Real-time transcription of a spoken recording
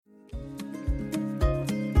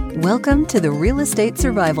Welcome to the Real Estate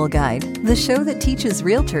Survival Guide, the show that teaches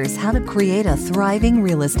realtors how to create a thriving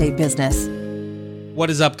real estate business. What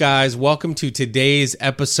is up, guys? Welcome to today's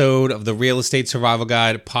episode of the Real Estate Survival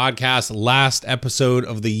Guide podcast, last episode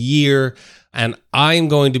of the year. And I'm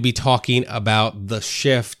going to be talking about the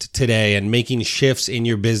shift today and making shifts in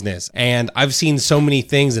your business. And I've seen so many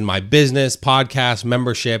things in my business, podcast,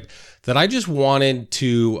 membership that I just wanted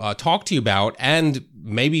to talk to you about, and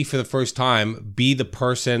maybe for the first time, be the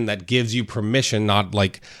person that gives you permission, not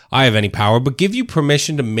like I have any power, but give you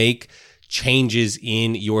permission to make changes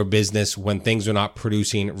in your business when things are not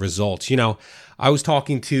producing results. You know, I was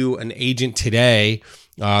talking to an agent today,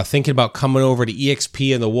 thinking about coming over to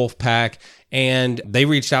EXP and the Wolfpack, and they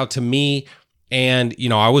reached out to me, and, you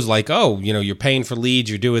know, I was like, oh, you know, you're paying for leads,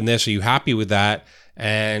 you're doing this, are you happy with that?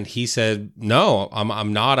 And he said, no,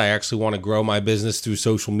 I'm not. I actually want to grow my business through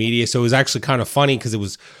social media. So it was actually kind of funny because it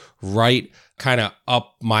was right kind of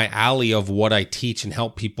up my alley of what I teach and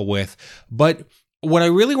help people with. But what I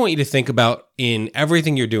really want you to think about in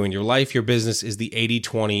everything you're doing, your life, your business, is the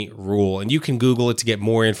 80-20 rule. And you can Google it to get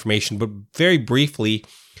more information. But very briefly,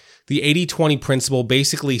 the 80-20 principle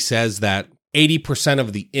basically says that 80%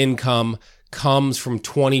 of the income comes from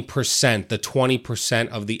 20%, the 20%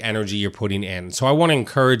 of the energy you're putting in. So I want to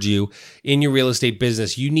encourage you in your real estate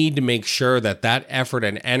business, you need to make sure that that effort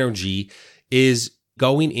and energy is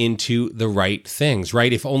going into the right things,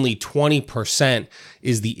 right? If only 20%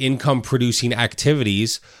 is the income producing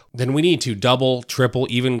activities, then we need to double, triple,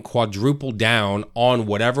 even quadruple down on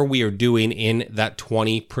whatever we are doing in that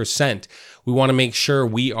 20%. We want to make sure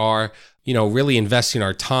we are, you know, really investing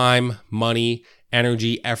our time, money,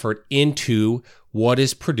 energy, effort into what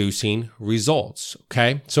is producing results,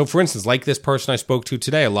 okay? So for instance, like this person I spoke to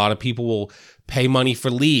today, a lot of people will pay money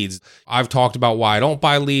for leads. I've talked about why I don't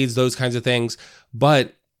buy leads, those kinds of things,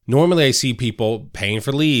 but normally I see people paying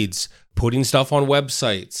for leads, putting stuff on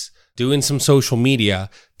websites, doing some social media.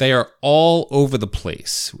 They are all over the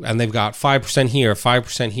place, and they've got 5% here,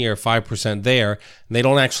 5% here, 5% there, and they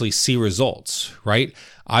don't actually see results, right?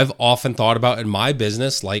 I've often thought about in my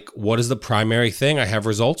business, like, what is the primary thing I have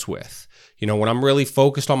results with? You know, when I'm really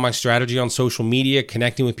focused on my strategy on social media,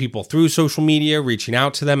 connecting with people through social media, reaching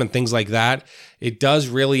out to them and things like that, it does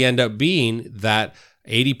really end up being that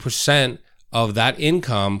 80% of that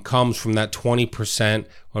income comes from that 20%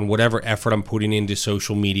 on whatever effort I'm putting into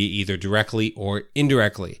social media, either directly or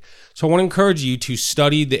indirectly. So I want to encourage you to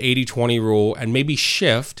study the 80-20 rule and maybe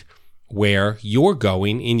shift where you're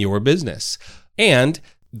going in your business. And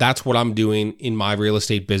that's what I'm doing in my real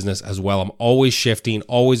estate business as well. I'm always shifting,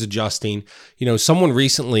 always adjusting. You know, someone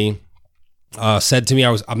recently said to me,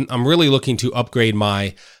 I'm really looking to upgrade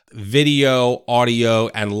my video, audio,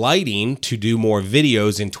 and lighting to do more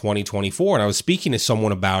videos in 2024. And I was speaking to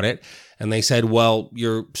someone about it, and they said, well,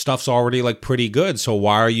 your stuff's already like pretty good, so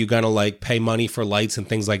why are you going to like pay money for lights and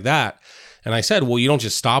things like that? And I said, well, you don't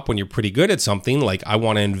just stop when you're pretty good at something. Like, I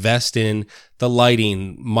want to invest in the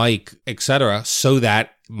lighting, mic, etc., so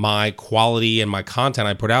that my quality and my content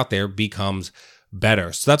I put out there becomes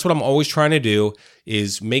better. So that's what I'm always trying to do,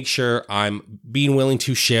 is make sure I'm being willing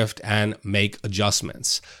to shift and make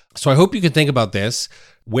adjustments. So I hope you can think about this.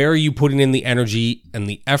 Where are you putting in the energy and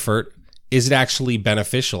the effort? Is it actually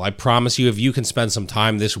beneficial? I promise you, if you can spend some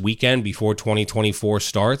time this weekend before 2024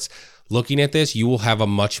 starts looking at this, you will have a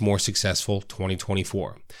much more successful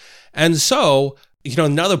 2024. And so, you know,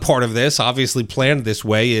 another part of this, obviously planned this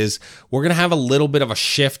way, is we're going to have a little bit of a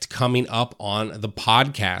shift coming up on the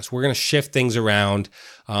podcast. We're going to shift things around.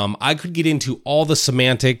 I could get into all the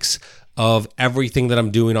semantics of everything that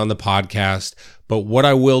I'm doing on the podcast, but what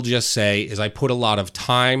I will just say is I put a lot of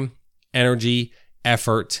time, energy,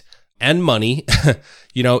 effort, and money,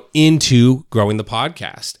 you know, into growing the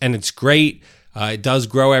podcast. And it's great. It does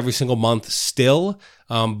grow every single month still.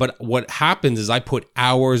 But what happens is I put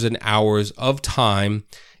hours and hours of time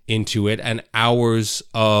into it, and hours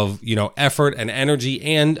of, you know, effort and energy,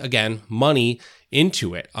 and again, money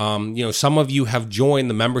into it. You know, some of you have joined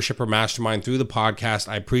the membership or mastermind through the podcast.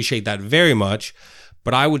 I appreciate that very much.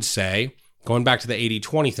 But I would say, going back to the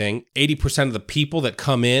 80-20 thing, 80% of the people that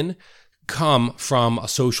come in come from a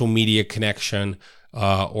social media connection,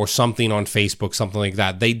 or something on Facebook, something like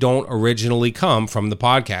that. They don't originally come from the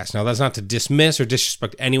podcast. Now, that's not to dismiss or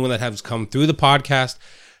disrespect anyone that has come through the podcast.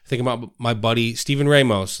 Think about my buddy, Steven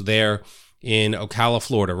Ramos, there in Ocala,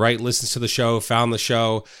 Florida, right? Listens to the show, found the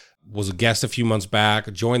show, was a guest a few months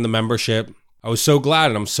back, joined the membership. I was so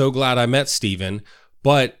glad, and I'm so glad I met Steven.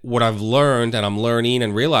 But what I've learned, and I'm learning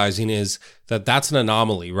and realizing, is that that's an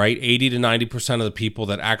anomaly, right? 80 to 90% of the people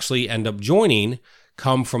that actually end up joining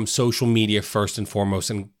come from social media first and foremost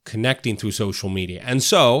and connecting through social media. And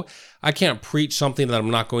so I can't preach something that I'm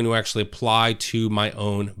not going to actually apply to my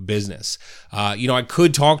own business. I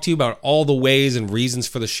could talk to you about all the ways and reasons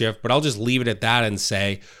for the shift, but I'll just leave it at that and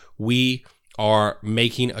say we are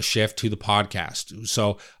making a shift to the podcast.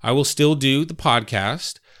 So I will still do the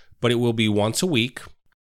podcast, but it will be once a week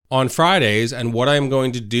on Fridays. And what I'm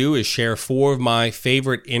going to do is share 4 of my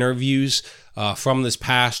favorite interviews from this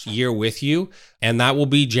past year with you. And that will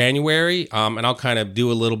be January. And I'll kind of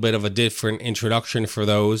do a little bit of a different introduction for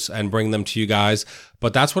those and bring them to you guys.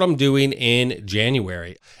 But that's what I'm doing in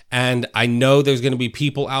January. And I know there's going to be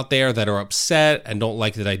people out there that are upset and don't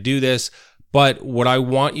like that I do this. But what I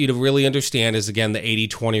want you to really understand is, again, the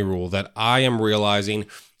 80-20 rule, that I am realizing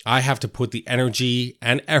I have to put the energy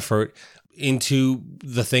and effort into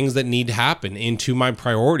the things that need to happen, into my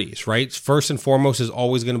priorities, right? First and foremost is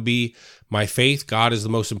always going to be my faith. God is the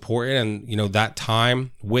most important, and that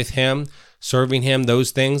time with him, serving him,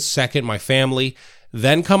 those things. Second, my family.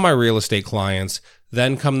 Then come my real estate clients.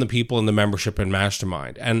 Then come the people in the membership and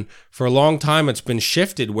mastermind. And for a long time, it's been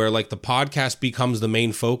shifted where the podcast becomes the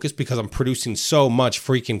main focus because I'm producing so much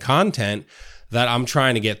freaking content that I'm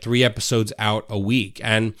trying to get 3 episodes out a week.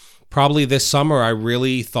 And probably this summer, I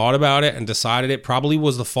really thought about it and decided it probably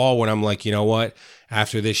was the fall when I'm like, you know what?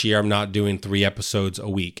 After this year, I'm not doing 3 episodes a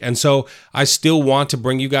week. And so I still want to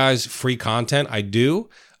bring you guys free content. I do.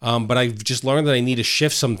 But I've just learned that I need to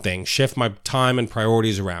shift some things, shift my time and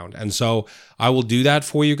priorities around. And so I will do that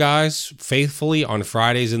for you guys faithfully on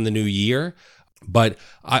Fridays in the new year. But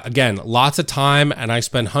again, lots of time, and I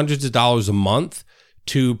spend hundreds of dollars a month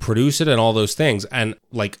to produce it and all those things. And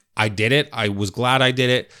I did it. I was glad I did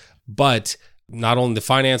it. But not only the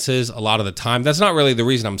finances, a lot of the time, that's not really the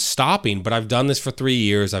reason I'm stopping, but I've done this for 3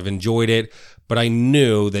 years. I've enjoyed it, but I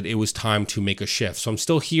knew that it was time to make a shift. So I'm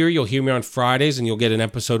still here. You'll hear me on Fridays and you'll get an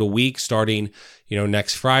episode a week starting,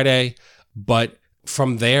 next Friday. But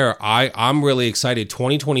from there, I'm really excited.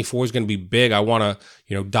 2024 is going to be big. I want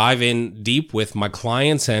to, dive in deep with my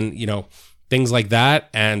clients and, things like that.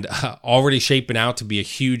 And already shaping out to be a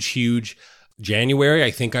huge, huge January.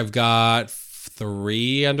 I think I've got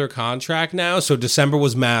 3 under contract now. So December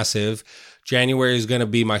was massive. January is going to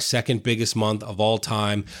be my second biggest month of all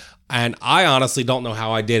time. And I honestly don't know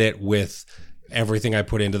how I did it with everything I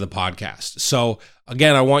put into the podcast. So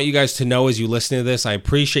again, I want you guys to know as you listen to this, I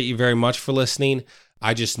appreciate you very much for listening.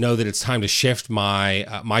 I just know that it's time to shift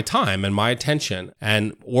my my time and my attention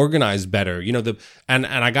and organize better. And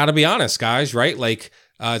I got to be honest, guys, right?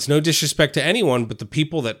 It's no disrespect to anyone, but the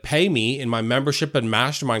people that pay me in my membership and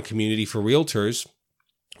mastermind community for realtors,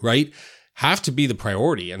 right, have to be the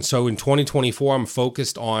priority. And so in 2024, I'm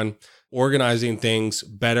focused on organizing things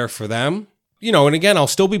better for them. And again, I'll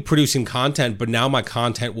still be producing content, but now my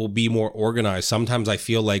content will be more organized. Sometimes I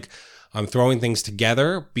feel like I'm throwing things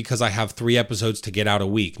together because I have 3 episodes to get out a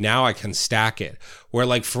week. Now I can stack it.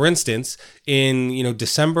 Where for instance, in,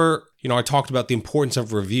 December, I talked about the importance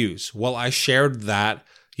of reviews. Well, I shared that,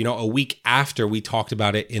 a week after we talked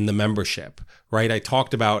about it in the membership, right? I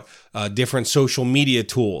talked about different social media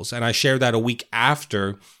tools, and I shared that a week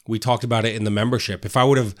after we talked about it in the membership. If I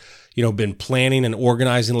would have, been planning and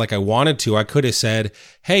organizing like I wanted to, I could have said,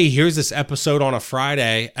 hey, here's this episode on a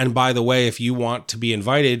Friday. And by the way, if you want to be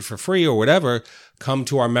invited for free or whatever, come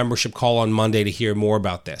to our membership call on Monday to hear more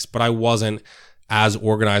about this. But I wasn't as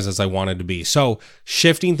organized as I wanted to be. So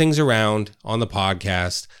shifting things around on the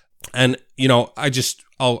podcast. And,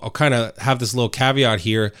 I'll kind of have this little caveat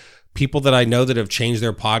here. People that I know that have changed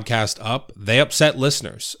their podcast up, they upset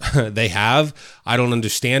listeners. They have. I don't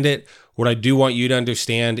understand it. What I do want you to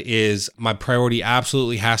understand is my priority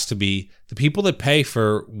absolutely has to be the people that pay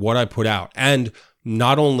for what I put out, and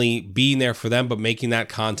not only being there for them, but making that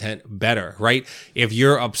content better, right? If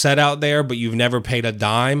you're upset out there, but you've never paid a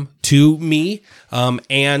dime to me,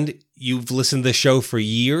 and you've listened to the show for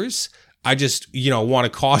years, I just, want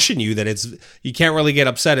to caution you that you can't really get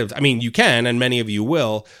upset. You can, and many of you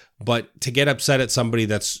will, but to get upset at somebody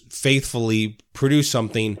that's faithfully produced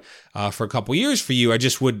something for a couple years for you, I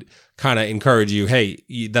just would kind of encourage you, hey,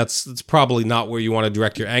 that's probably not where you want to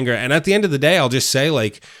direct your anger. And at the end of the day, I'll just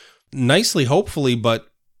say nicely, hopefully,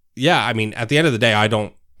 but yeah, at the end of the day, I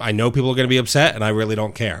know people are going to be upset and I really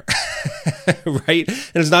don't care. Right?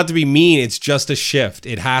 And it's not to be mean. It's just a shift.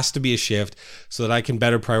 It has to be a shift so that I can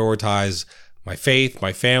better prioritize my faith,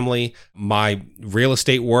 my family, my real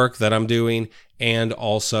estate work that I'm doing, and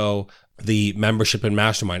also the membership and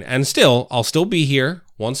mastermind. And I'll still be here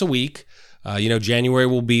once a week. January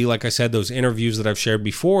will be, like I said, those interviews that I've shared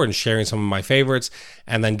before and sharing some of my favorites.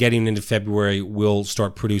 And then getting into February, we'll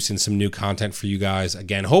start producing some new content for you guys.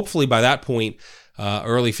 Again, hopefully by that point,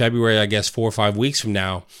 early February, I guess 4 or 5 weeks from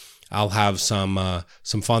now, I'll have some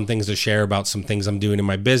fun things to share about some things I'm doing in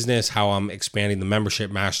my business, how I'm expanding the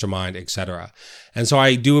membership mastermind, etc. And so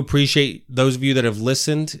I do appreciate those of you that have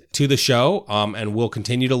listened to the show and will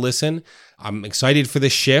continue to listen. I'm excited for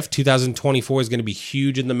this shift. 2024 is going to be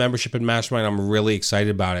huge in the membership and mastermind. I'm really excited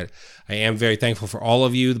about it. I am very thankful for all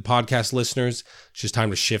of you, the podcast listeners. It's just time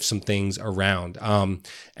to shift some things around.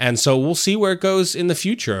 And so we'll see where it goes in the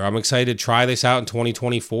future. I'm excited to try this out in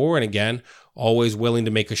 2024. And again, always willing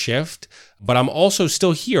to make a shift, but I'm also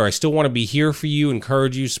still here. I still want to be here for you,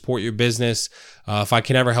 encourage you, support your business. If I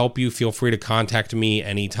can ever help you, feel free to contact me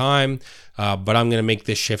anytime. But I'm going to make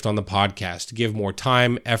this shift on the podcast to give more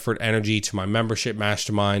time, effort, energy to my membership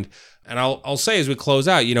mastermind. And I'll say as we close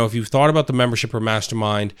out, if you've thought about the membership or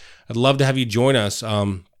mastermind, I'd love to have you join us.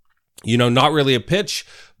 Not really a pitch,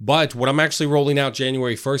 but what I'm actually rolling out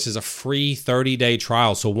January 1st is a free 30-day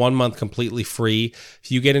trial. So 1 month completely free. If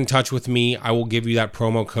you get in touch with me, I will give you that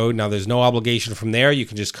promo code. Now, there's no obligation from there. You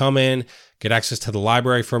can just come in, get access to the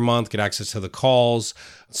library for a month, get access to the calls.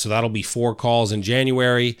 So that'll be 4 calls in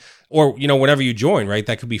January. Or, whenever you join, right?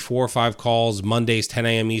 That could be 4 or 5 calls, Mondays, 10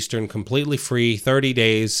 a.m. Eastern, completely free, 30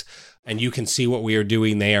 days. And you can see what we are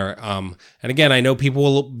doing there. And again, I know people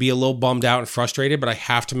will be a little bummed out and frustrated, but I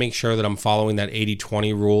have to make sure that I'm following that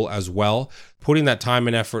 80-20 rule as well, putting that time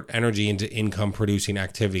and effort, energy into income producing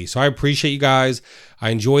activity. So I appreciate you guys. I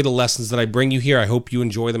enjoy the lessons that I bring you here. I hope you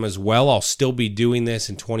enjoy them as well. I'll still be doing this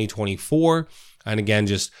in 2024. And again,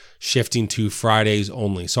 just shifting to Fridays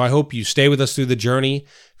only. So I hope you stay with us through the journey.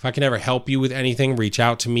 If I can ever help you with anything, reach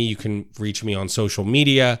out to me. You can reach me on social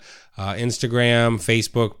media, Instagram,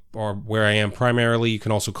 Facebook, or where I am primarily. You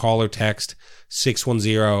can also call or text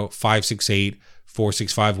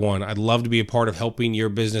 610-568-4651. I'd love to be a part of helping your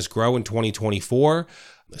business grow in 2024.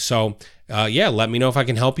 So let me know if I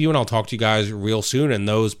can help you, and I'll talk to you guys real soon. And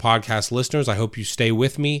those podcast listeners, I hope you stay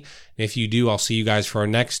with me. If you do, I'll see you guys for our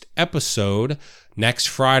next episode. Next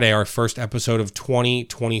Friday, our first episode of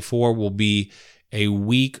 2024 will be a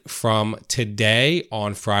week from today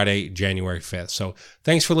on Friday, January 5th. So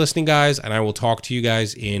thanks for listening, guys, and I will talk to you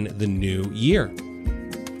guys in the new year.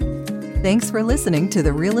 Thanks for listening to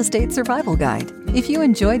the Real Estate Survival Guide. If you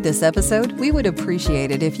enjoyed this episode, we would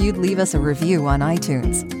appreciate it if you'd leave us a review on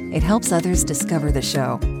iTunes. It helps others discover the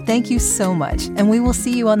show. Thank you so much, and we will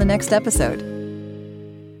see you on the next episode.